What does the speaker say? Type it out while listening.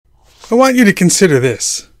I want you to consider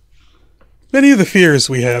this. Many of the fears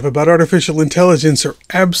we have about artificial intelligence are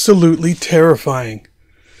absolutely terrifying.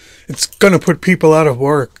 It's going to put people out of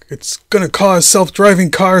work. It's going to cause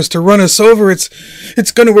self-driving cars to run us over. It's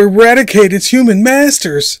going to eradicate its human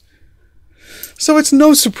masters. So it's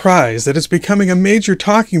no surprise that it's becoming a major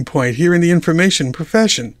talking point here in the information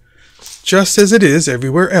profession, just as it is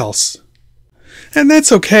everywhere else. And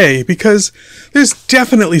that's okay, because there's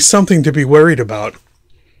definitely something to be worried about.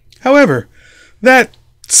 However, that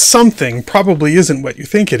something probably isn't what you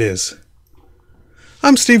think it is.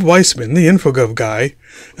 I'm Steve Weissman, the InfoGov guy,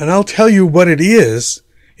 and I'll tell you what it is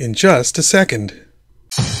in just a second.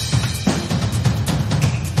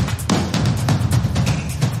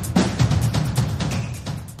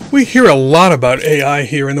 We hear a lot about AI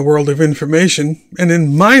here in the world of information, and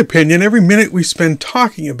in my opinion, every minute we spend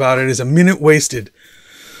talking about it is a minute wasted.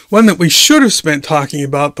 One that we should have spent talking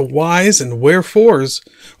about the whys and wherefores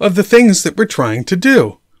of the things that we're trying to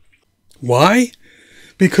do. Why?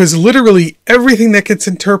 Because literally everything that gets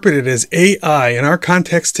interpreted as AI in our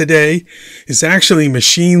context today is actually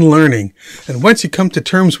machine learning. And once you come to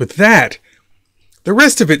terms with that, the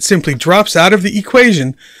rest of it simply drops out of the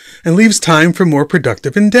equation and leaves time for more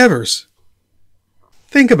productive endeavors.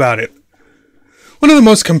 Think about it. One of the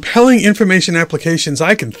most compelling information applications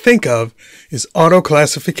I can think of is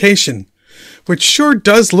auto-classification, which sure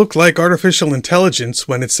does look like artificial intelligence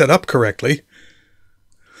when it's set up correctly.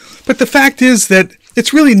 But the fact is that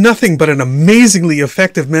it's really nothing but an amazingly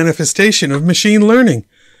effective manifestation of machine learning,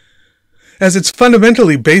 as it's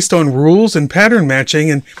fundamentally based on rules and pattern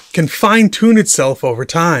matching and can fine-tune itself over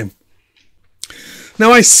time.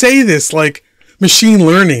 Now, I say this like machine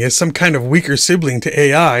learning is some kind of weaker sibling to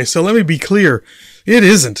AI, so let me be clear, it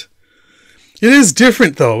isn't. It is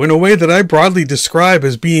different, though, in a way that I broadly describe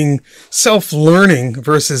as being self-learning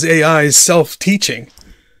versus AI's self-teaching.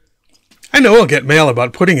 I know I'll get mail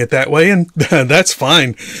about putting it that way, and that's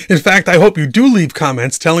fine. In fact, I hope you do leave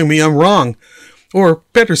comments telling me I'm wrong, or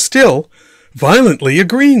better still, violently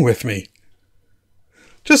agreeing with me.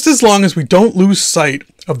 Just as long as we don't lose sight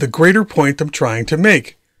of the greater point I'm trying to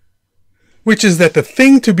make, which is that the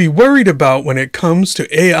thing to be worried about when it comes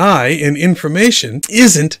to AI in information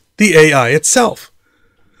isn't the AI itself,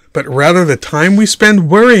 but rather the time we spend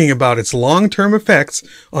worrying about its long-term effects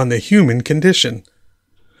on the human condition.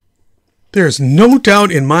 There is no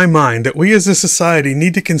doubt in my mind that we as a society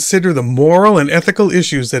need to consider the moral and ethical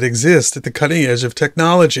issues that exist at the cutting edge of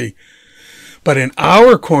technology. But in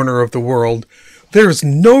our corner of the world, there is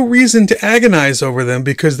no reason to agonize over them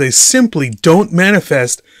because they simply don't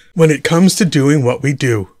manifest when it comes to doing what we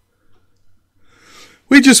do.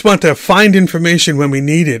 We just want to find information when we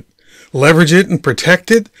need it, leverage it and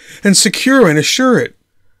protect it, and secure and assure it.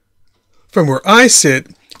 From where I sit,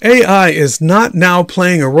 AI is not now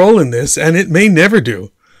playing a role in this, and it may never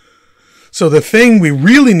do. So the thing we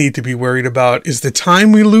really need to be worried about is the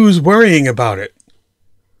time we lose worrying about it.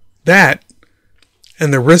 That,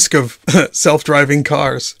 and the risk of self-driving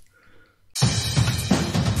cars.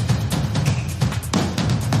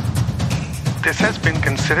 This has been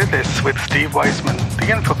Consider This with Steve Weissman, the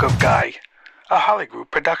InfoGov guy, a Holly Group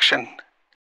production.